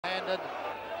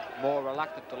left-handed. More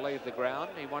reluctant to leave the ground.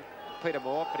 He wants Peter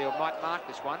Moore, but he might mark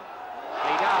this one.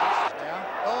 He does. Now,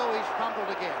 oh, he's fumbled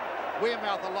again.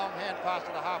 Wearmouth, a long hand pass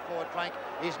to the half-forward flank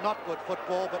is not good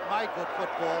football, but made good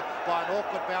football by an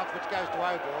awkward bounce which goes to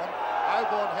Oborne.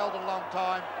 Oborne held it a long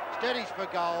time, steadies for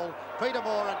goal. Peter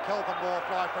Moore and Kelvin Moore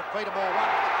fly for it. Peter Moore won.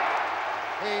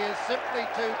 He is simply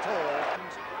too tall.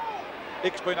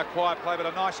 It's been a quiet play, but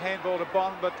a nice handball to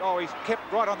Bond, but he's kept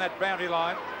right on that boundary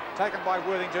line. Taken by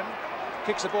Worthington.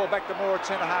 Kicks the ball back to Moore at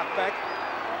centre-half back.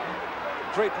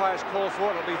 3 players call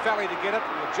for it. It'll be Valley to get it.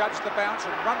 We'll judge the bounce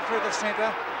and run through the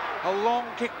centre. A long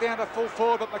kick down to full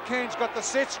forward, but McKean's got the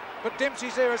sits. But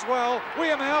Dempsey's there as well.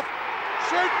 Wearmouth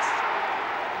shoots.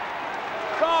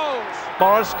 Goals.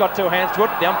 Morris got 2 hands to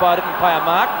it. The umpire didn't play a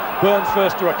mark. Burns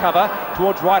first to recover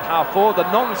towards right half forward.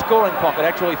 The non-scoring pocket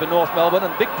actually for North Melbourne.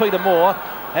 And big Peter Moore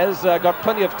has got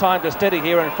plenty of time to steady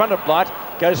here in front of Blight.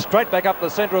 Goes straight back up the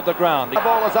centre of the ground. The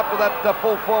ball is up to that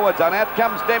full forward zone. Out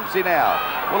comes Dempsey now.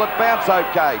 Will it bounce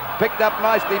okay? Picked up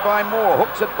nicely by Moore.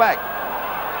 Hooks it back.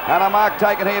 And a mark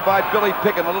taken here by Billy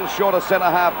Picken, a little shorter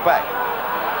centre-half back.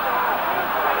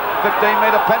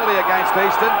 15-metre penalty against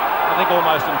Easton. I think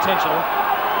almost intentional.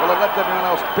 Well, they've let everyone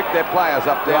else pick their players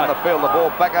up down the field. The ball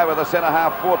back over the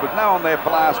centre-half forward, but no one there for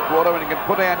last quarter, and you can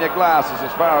put down your glasses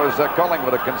as far as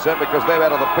Collingwood are concerned, because they're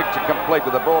out of the picture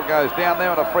completely. The ball goes down there,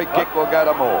 and a free kick will go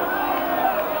to Moore.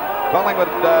 Collingwood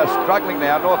struggling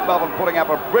now. North Melbourne putting up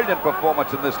a brilliant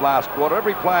performance in this last quarter.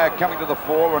 Every player coming to the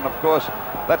fore, and of course,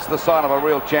 that's the sign of a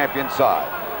real champion side.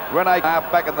 Rene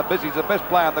half back in the busy's the best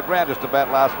player on the ground just about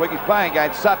last week. He's playing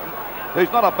against Sutton, who's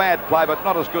not a bad play, but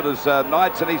not as good as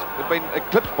Knights, and he's been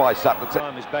eclipsed by Sutton.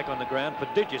 Time is back on the ground.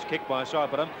 Prodigious kick by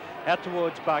Sidebottom. Out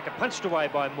towards Barker. Punched away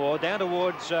by Moore. Down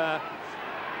towards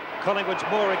Collingwood's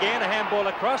Moore again. A handball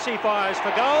across. He fires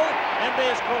for goal. And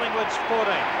there's Collingwood's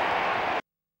 14.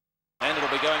 And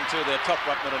it'll be going to their top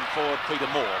ruckman and forward, Peter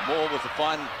Moore. Moore with a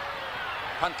fine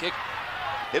punt kick.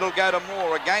 It'll go to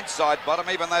Moore against Sidebottom,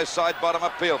 even though Sidebottom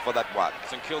appealed for that one.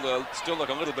 St Kilda still look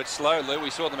a little bit slow, Lou. We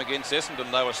saw them against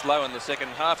Essendon. They were slow in the second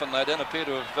half, and they don't appear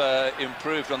to have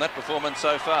improved on that performance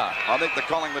so far. I think the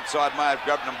Collingwood side may have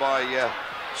grabbed them by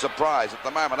surprise at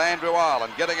the moment. Andrew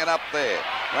Ireland getting it up there.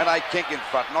 Rene Kink in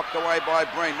front, knocked away by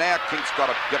Breen. Now Kink's got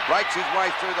it. Breaks his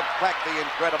way through the pack, the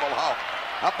incredible Hulk.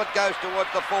 Up it goes towards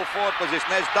the full forward position.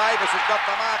 There's Davis, has got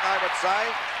the mark, I would say.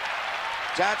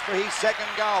 Chance for his second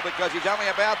goal, because he's only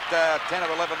about 10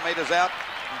 or 11 metres out,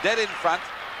 dead in front.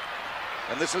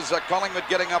 And this is Collingwood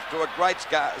getting off to a great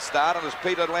start. And as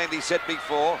Peter Landy said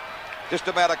before, just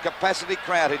about a capacity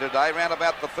crowd here today, around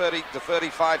about the 30 to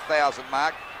 35,000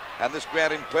 mark. And this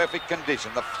ground in perfect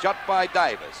condition. The shot by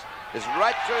Davis is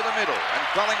right through the middle. And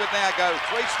Collingwood now go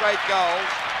 3 straight goals,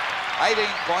 18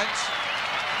 points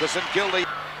to St Kilda.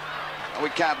 We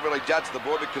can't really judge the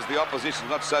board because the opposition's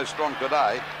not so strong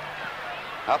today.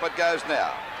 Up it goes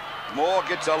now. Moore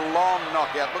gets a long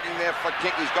knockout. Looking there for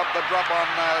Kink. He's got the drop on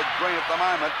Green at the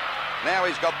moment. Now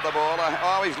he's got the ball.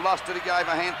 Oh, he's lost it. He gave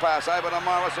a hand pass over to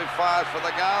Morris, who fires for the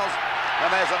goals.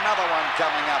 And there's another one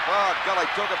coming up. Oh, golly,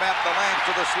 talk about the lambs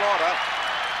to the slaughter.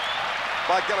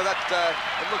 By golly, that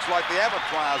it looks like the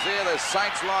abattoirs here. There's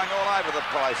Saints lying all over the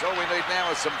place. All we need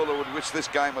now is some bull. Would wish this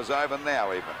game was over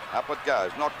now even. Up it goes.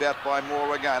 Knocked out by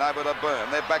Moore again. Over to Byrne.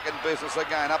 They're back in business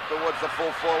again. Up towards the full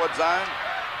forward zone.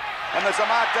 And there's a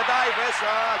mark to Davis.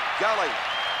 Oh, golly.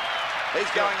 He's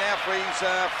going now for his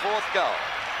 4th goal.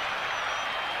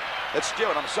 It's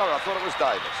Stewart. I'm sorry. I thought it was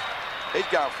Davis. He's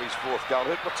going for his 4th goal.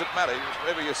 What's it matter?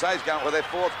 Whatever you say, he's going for their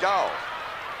 4th goal.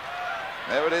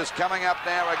 There it is, coming up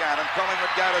now again. And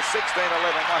Collingwood go to 16-11,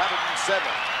 107.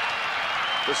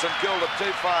 To St Kilda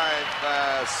 2-5-17,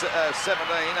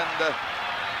 and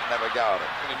never go at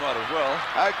it. He might as well.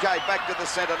 Okay, back to the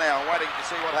centre now, waiting to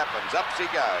see what happens. Up she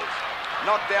goes.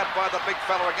 Knocked out by the big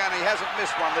fellow again. He hasn't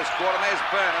missed one this quarter. And there's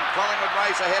Byrne, and Collingwood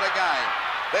race ahead again.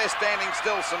 They're standing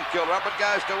still, St Kilda. Up it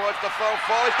goes towards the full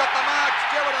four. He's got the mark.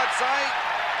 Stewart, I'd say.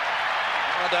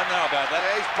 I don't know about that.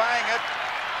 Yeah, he's paying it.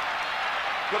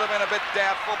 Could have been a bit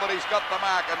doubtful, but he's got the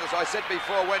mark. And as I said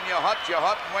before, when you're hot,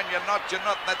 and when you're not, you're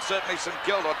not. And that's certainly St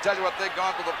Kilda. I'll tell you what, they're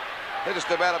going to the... They're just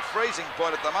about at freezing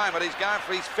point at the moment. He's going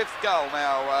for his 5th goal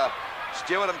now.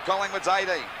 Stewart, and Collingwood's 18.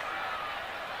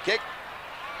 Kick.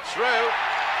 Through.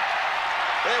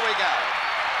 There we go.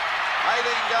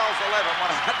 18 goals, 11.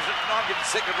 100. Getting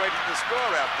sick of reading the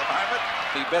score out at the moment.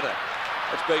 Be better.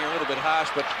 It's being a little bit harsh,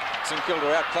 but St Kilda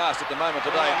are outclassed at the moment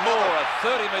today. Moore, a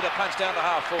 30-metre punch down to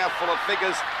half full. Now full of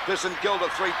figures to St Kilda,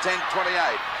 3-10-28.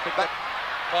 Picked up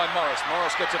by Morris.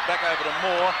 Morris gets it back over to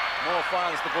Moore. Moore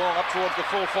fires the ball up towards the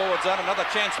full forward zone. Another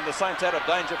chance, and the Saints out of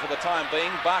danger for the time being.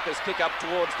 Barker's kick up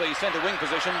towards the centre wing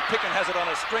position. Picken has it on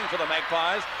a string for the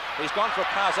Magpies. He's gone for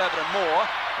a pass over to Moore,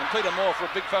 and Peter Moore, for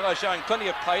a big fellow, showing plenty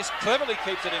of pace, cleverly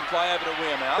keeps it in play over to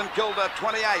Wearmouth. And killed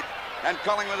 28, and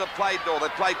Collingwood have played all.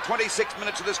 They played 26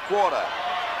 minutes of this quarter.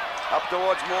 Up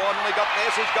towards Moore, and he got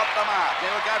this, he's got the mark.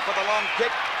 Here we go for the long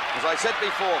kick. As I said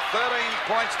before, 13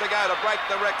 points to go to break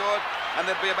the record, and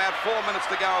there'd be about 4 minutes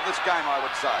to go of this game, I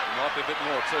would say. Might be a bit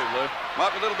more too, Lou.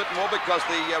 Might be a little bit more, because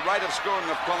the rate of scoring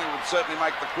of Collingwood would certainly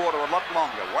make the quarter a lot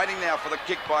longer. Waiting now for the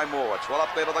kick by Moore. It's well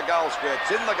up there to the goal square.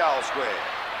 It's in the goal square.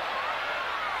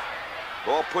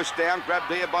 Ball pushed down,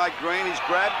 grabbed here by Green. He's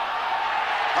grabbed.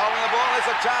 Holding the ball,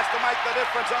 there's a chance to make the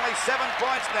difference. Only 7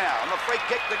 points now, and the free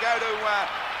kick to go to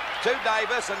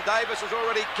Davis, and Davis has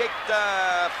already kicked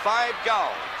 5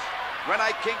 goals.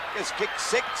 Rene King has kicked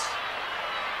 6,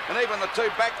 and even the 2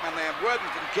 backmen there,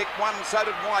 Worthington kicked 1, and so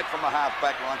did White from the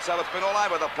half-back line, so it's been all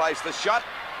over the place. The shot,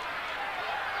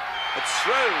 it's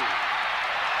through.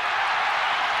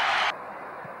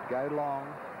 Go long.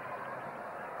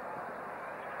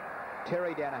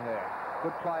 Terry Danaher.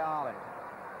 Good play, Ireland.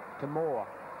 To Moore.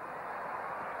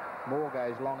 Moore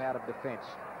goes long out of defence.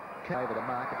 Over the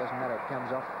mark, it doesn't matter, it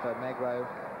comes off Magro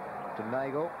to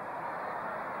Nagel.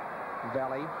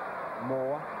 Valley,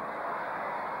 Moore,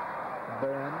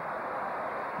 Byrne.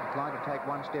 Inclined to take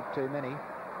 1 step too many.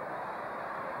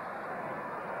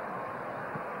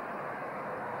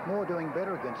 Moore doing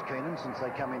better against Keenan since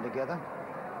they come in together.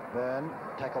 Byrne,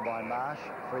 tackle by Marsh,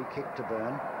 free kick to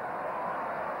Byrne.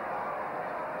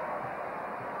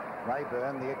 Ray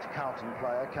Byrne, the ex-Carlton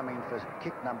player, coming for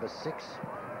kick number 6.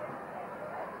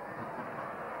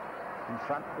 In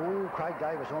front. Oh, Craig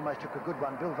Davis almost took a good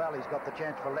one. Bill Valley's got the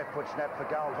chance for left foot snap for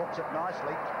goal. Hooks it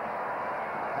nicely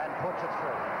and puts it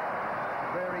through.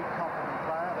 Very confident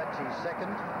player. That's his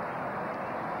second.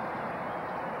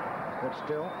 But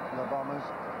still, the Bombers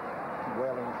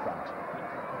well in front.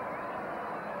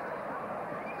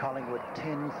 Collingwood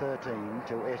 10-13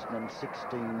 to Essendon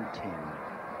 16-10.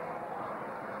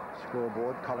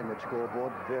 Scoreboard, Collingwood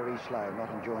scoreboard, very slow. Not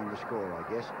enjoying the score, I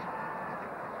guess.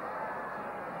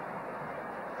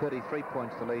 33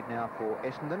 points the lead now for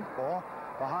Essendon.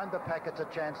 Behind the pack, it's a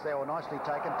chance there. Nicely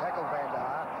taken. Tackled Van der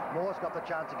Haar. Moore's got the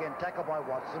chance again. Tackled by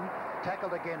Watson.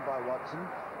 Tackled again by Watson.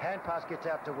 Hand pass gets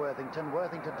out to Worthington.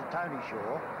 Worthington to Tony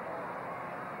Shaw.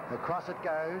 Across it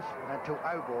goes and to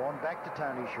Oborne. Back to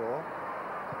Tony Shaw.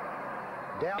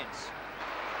 Down. It's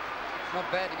not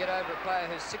bad to get over a player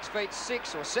who's 6 feet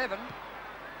 6 or 7.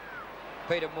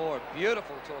 Peter Moore,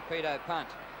 beautiful torpedo punt.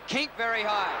 Kink very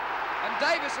high. And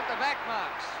Davis at the back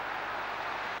marks.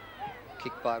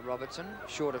 Kick by Robertson,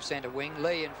 short of centre wing.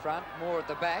 Lee in front, Moore at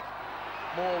the back.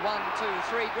 Moore 1, 2,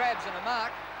 3 grabs and a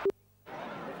mark.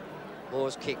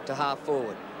 Moore's kick to half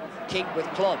forward. King with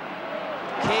Clomp.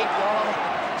 King,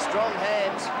 oh, strong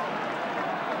hands.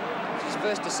 It's his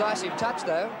first decisive touch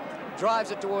though.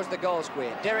 Drives it towards the goal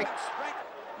square. Derek.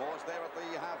 Moore's there at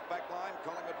the half-back line.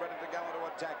 Collingwood ready to go into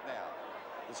attack now.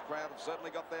 This crowd have certainly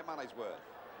got their money's worth.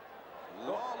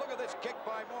 Oh, look at this kick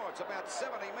by Moore. It's about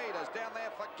 70 metres down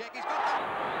there for kick. He's got that.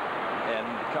 And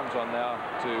comes on now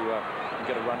to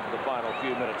get a run for the final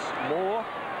few minutes. Moore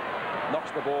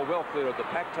knocks the ball well clear of the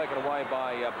pack, taken away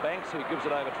by Banks, who gives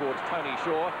it over towards Tony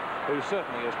Shaw, who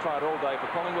certainly has tried all day for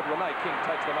Collingwood. Rene King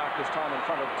takes the mark this time in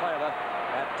front of Taylor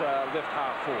at left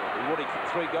half forward. He already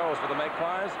kicked 3 goals for the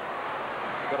Magpies.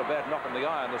 Got a bad knock in the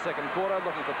eye in the second quarter,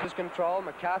 looking for his control.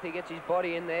 McCarthy gets his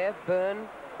body in there. Byrne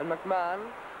and McMahon.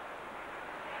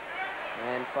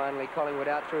 And finally Collingwood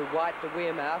out through White to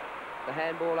Wearmouth. The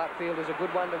handball upfield is a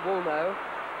good one to Woolno.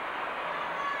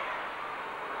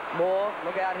 Moore,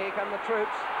 look out, here come the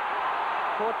troops.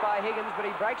 Caught by Higgins, but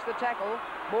he breaks the tackle.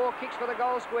 Moore kicks for the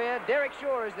goal square. Derek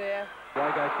Shaw is there.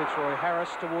 Away go Fitzroy. Harris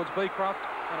towards Beecroft,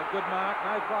 and a good mark.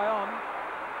 No play on.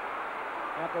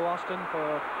 Out to Austin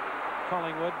for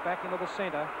Collingwood, back into the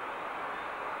centre.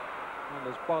 And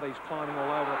there's bodies climbing all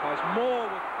over the place. Moore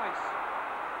with pace.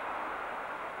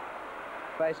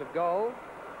 Face of goal.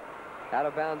 Out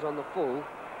of bounds on the full.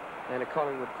 And a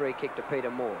Collingwood free kick to Peter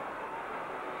Moore.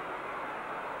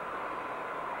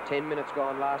 10 minutes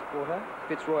gone last quarter.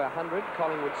 Fitzroy 100,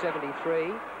 Collingwood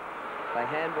 73. They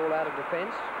handball out of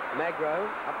defence. Magro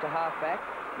up to half-back.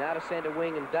 Now to centre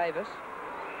wing and Davis.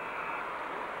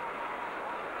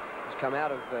 He's come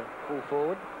out of full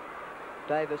forward.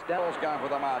 Davis down. Ball's going for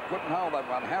the mark. Couldn't hold that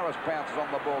one. Harris pounces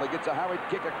on the ball. He gets a hurried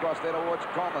kick across there towards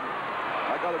Coleman.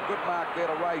 They got a good mark there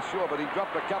to Ray Shaw, but he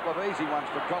dropped a couple of easy ones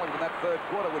for Collingwood in that third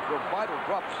quarter, which were vital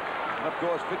drops. And of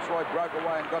course, Fitzroy broke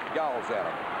away and got goals out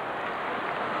of it.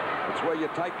 It's where you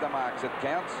take the marks that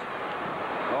counts.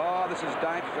 Oh, this is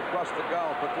dangerous across the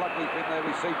goal, but luckily from there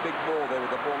we see Big Ball there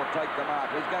with the ball to take the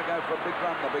mark. He's going to go for a big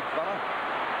run, the big fella.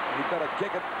 He's got to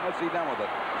kick it. What's he done with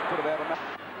it? He's put it out of the...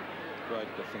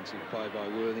 Great defensive play by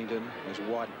Worthington as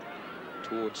White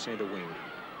towards centre wing.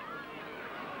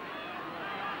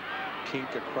 Kink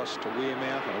across to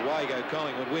Wearmouth, and away go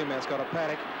Collingwood. Wearmouth's got a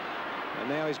paddock, and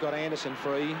now he's got Anderson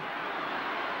free.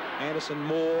 Anderson,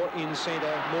 Moore in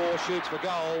centre. Moore shoots for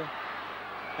goal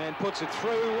and puts it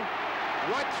through,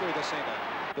 right through the centre.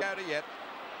 Yet,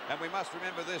 and we must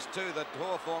remember this too, that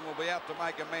Hawthorn will be out to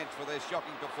make amends for their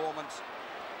shocking performance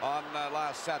on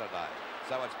last Saturday.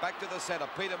 So it's back to the centre.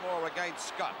 Peter Moore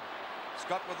against Scott.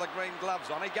 Scott with the green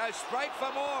gloves on. He goes straight for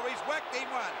Moore. He's whacked him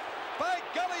one. By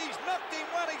golly, he's knocked him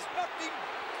one. He's knocked him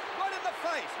right in the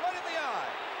face, right in the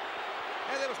eye.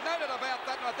 And there was no doubt about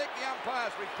that, and I think the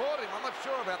umpires reported him. I'm not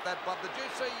sure about that, Bob. Did you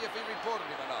see if he reported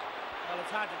him or not? Well,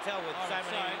 it's hard to tell with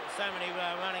so many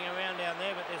running around down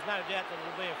there, but there's no doubt that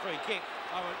it'll be a free kick.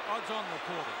 Odds on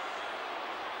reported.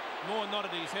 Moore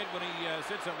nodded his head when he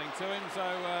said something to him, so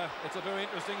it's a very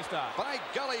interesting start. By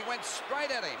golly, went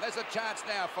straight at him. There's a chance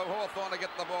now for Hawthorn to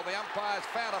get the ball. The umpires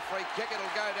found a free kick.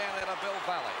 It'll go down there to Bill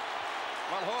Valley.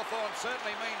 Well, Hawthorn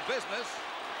certainly mean business,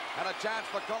 and a chance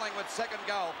for Collingwood's second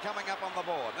goal coming up on the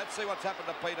board. Let's see what's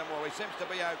happened to Peter Moore. He seems to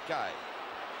be okay.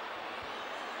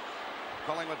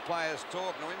 Collingwood players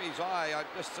talk. Now, in his eye, I'm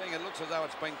just seeing it looks as though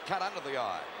it's been cut under the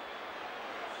eye.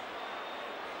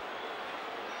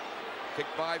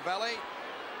 Kicked by Valley.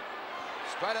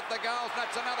 Straight at the goals.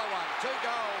 That's another one. 2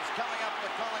 goals coming up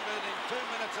for Collingwood in 2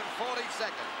 minutes and 40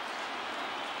 seconds.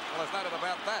 Well, there's no doubt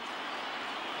about that.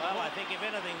 Well, I think if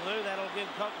anything, Lou, that'll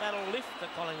lift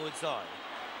the Collingwood side.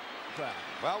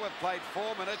 Well, we've played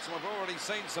 4 minutes and we've already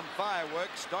seen some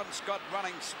fireworks. Don Scott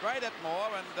running straight at Moore,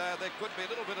 and there could be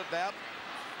a little bit of doubt.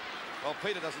 Well,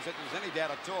 Peter doesn't say there's any doubt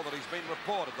at all that he's been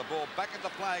reported. The ball back into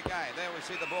play again. There we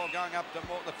see the ball going up to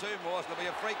Moore, the 2 Moores. There'll be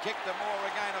a free kick to Moore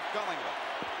again of Collingwood.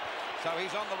 So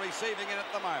he's on the receiving end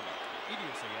at the moment.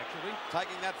 Idiocy, actually.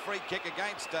 Taking that free kick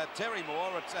against Terry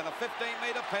Moore. It's and a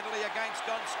 15-metre penalty against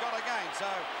Don Scott again. So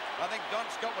I think Don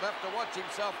Scott would have to watch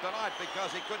himself tonight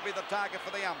because he could be the target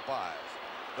for the umpires.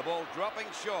 The ball dropping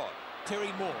short.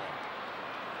 Terry Moore.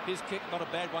 His kick, not a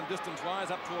bad one distance-wise,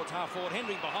 up towards half-forward.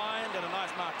 Henry behind, and a nice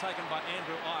mark taken by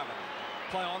Andrew Ireland.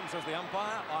 Play on, says the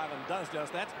umpire. Ireland does just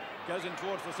that. Goes in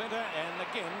towards the centre, and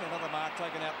again, another mark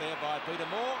taken out there by Peter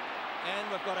Moore. And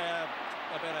we've got about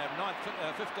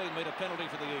a 15-metre penalty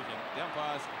for the evening. The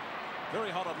umpire's very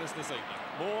hot on this evening.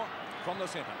 Moore from the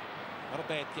centre. Not a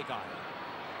bad kick either.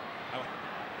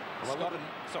 Well,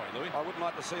 sorry, Louis. I wouldn't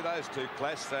like to see those two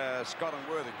clash, Scott and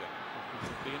Worthington.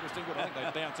 It'd be interesting, but I think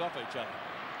they bounce off each other.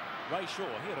 Ray Shaw,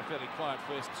 he had a fairly quiet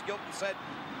first. Skilton said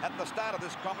at the start of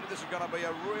this comedy this is going to be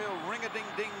a real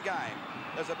ring-a-ding-ding game.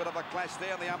 There's a bit of a clash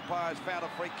there, and the umpires found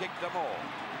a free kick to Moore.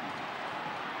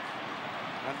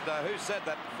 And who said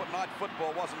that night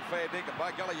football wasn't fair dinkum?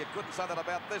 By golly, you couldn't say that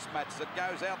about this match that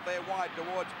goes out there wide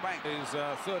towards Banks. Is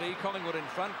 30, Collingwood in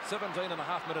front, 17.5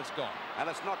 minutes gone. And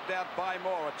it's knocked out by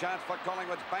Moore. A chance for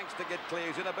Collingwood's Banks to get clear.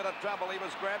 He's in a bit of trouble. He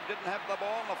was grabbed, didn't have the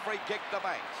ball, and a free kick to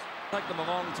Banks. Take them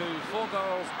along to 4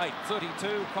 goals, 8,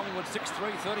 32, Collingwood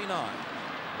 6-3, 39.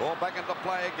 Ball back into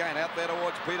play again, out there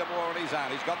towards Peter Moore on his own.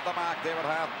 He's got the mark there at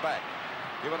half back.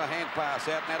 Given a hand pass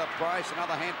out now to Price.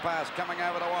 Another hand pass coming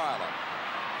over to Ireland.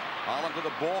 Ireland to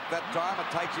the balk that time. It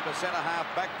takes him to centre-half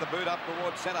back. The boot up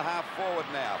towards centre-half forward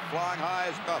now. Flying high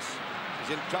as Goss.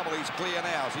 He's in trouble. He's clear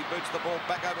now as he boots the ball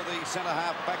back over the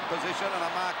centre-half back position, and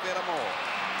a mark there to Moore.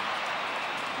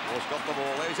 Moore's got the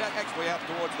ball there. He's actually out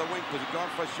towards the wing because he's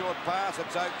gone for a short pass.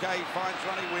 It's okay. He finds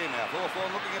Ronnie Wearmouth.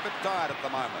 Hawthorn looking a bit tired at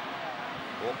the moment.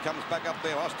 Ball comes back up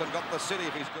there. Austin got the city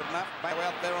if he's good enough. Back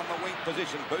out there on the wing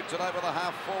position. Boots it over the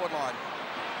half-forward line.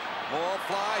 Moore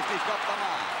flies. He's got the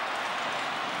mark.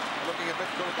 Looking a bit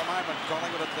good at the moment.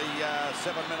 Collingwood at the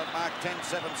 7-minute mark,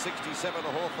 10-7-67 to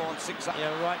Hawthorn 6.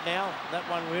 Yeah, right now, that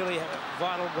one really a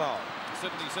vital goal.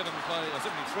 73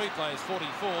 plays 44.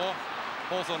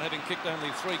 Hawthorn having kicked only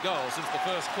 3 goals since the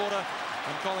first quarter,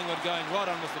 and Collingwood going right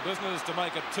on with the business to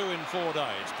make it 2 in 4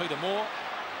 days. Peter Moore,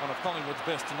 one of Collingwood's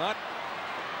best tonight.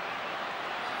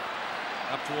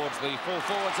 Up towards the full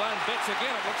forward zone. Betts again,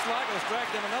 it looks like. Has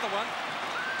dragged in another one.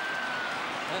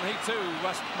 And he too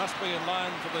must be in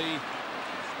line for the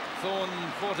Thorn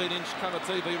 14-inch colour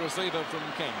TV receiver from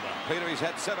Canberra. Peter, he's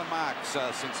had 7 marks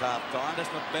since half-time.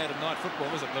 That's not bad in night football,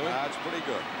 is it, Louis? No, it's pretty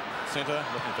good. Centre,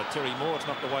 looking for Terry Moore. It's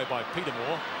knocked away by Peter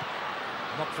Moore.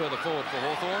 Knocked further forward for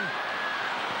Hawthorn.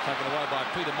 Taken away by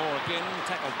Peter Moore again.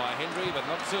 Tackled by Henry, but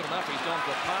not soon enough. He's gone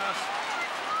for a pass.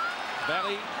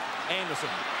 Valley,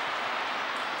 Anderson.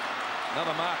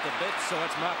 Another mark to Betts, so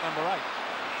that's mark number 8.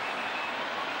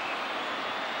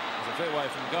 It's a fair way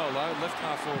from goal, though. Left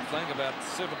half-forward flank, about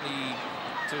 72.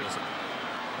 I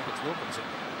think it's Wilkinson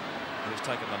who's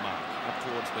taken the mark. Up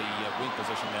towards the wing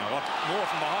position now. Moore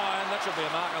from behind. That should be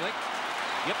a mark, I think.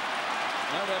 Yep.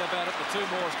 No doubt about it. The two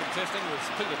Moores contesting with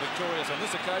Peter victorious on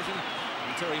this occasion.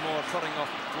 And Terry Moore trotting off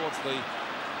towards the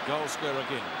goal square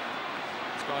again.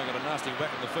 This guy got a nasty whack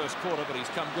in the first quarter, but he's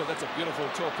come good. That's a beautiful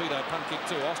torpedo punt kick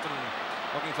too. Austin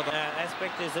looking for the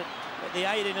aspect is that at the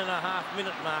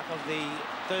 18.5-minute mark of the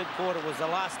third quarter was the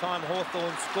last time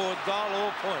Hawthorn scored goal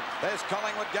or point. There's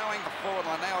Collingwood going forward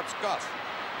line. Now it's Goss.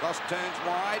 Goss turns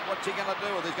wide. What's he going to do?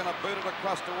 He's going to boot it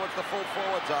across towards the full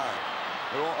forward zone.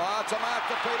 Oh, it's a mark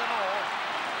to Peter Moore.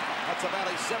 That's about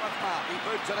his 7th mark. He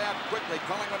boots it out quickly.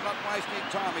 Collingwood not wasting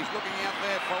time. He's looking out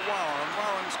there for Warren, and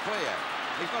Warren's clear.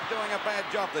 He's not doing a bad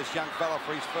job, this young fella,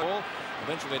 for his football.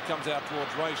 Eventually it comes out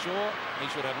towards Ray Shaw. He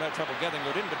should have no trouble gathering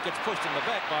it in, but gets pushed in the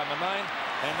back by Mayne,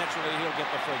 and naturally he'll get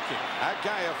the free kick.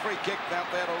 Okay, a free kick out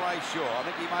there to Ray Shaw. I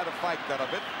think he might have faked that a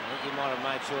bit. I think he might have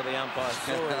made sure the umpire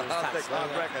saw it was touched. I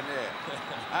reckon,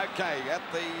 yeah. Okay, at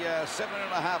the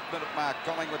 7.5-minute mark,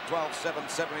 Collingwood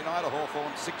 12-7-79 to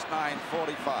Hawthorn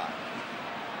 6-9-45.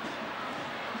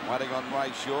 Waiting on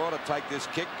Ray Shaw to take this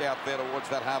kick out there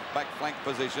towards that half-back flank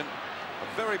position.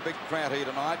 A very big crowd here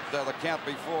tonight. The count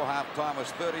before half-time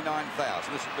was 39,000.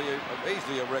 This would be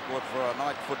easily a record for a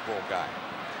night football game.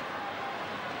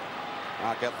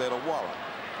 Mark out there to Warren.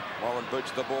 Warren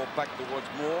boots the ball back towards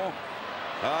Moore.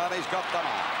 And he's got the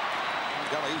mark.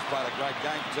 Golly, he's played a great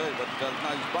game too, but no,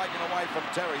 he's breaking away from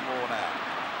Terry Moore now.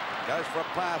 Goes for a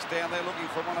pass down there looking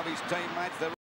for one of his teammates.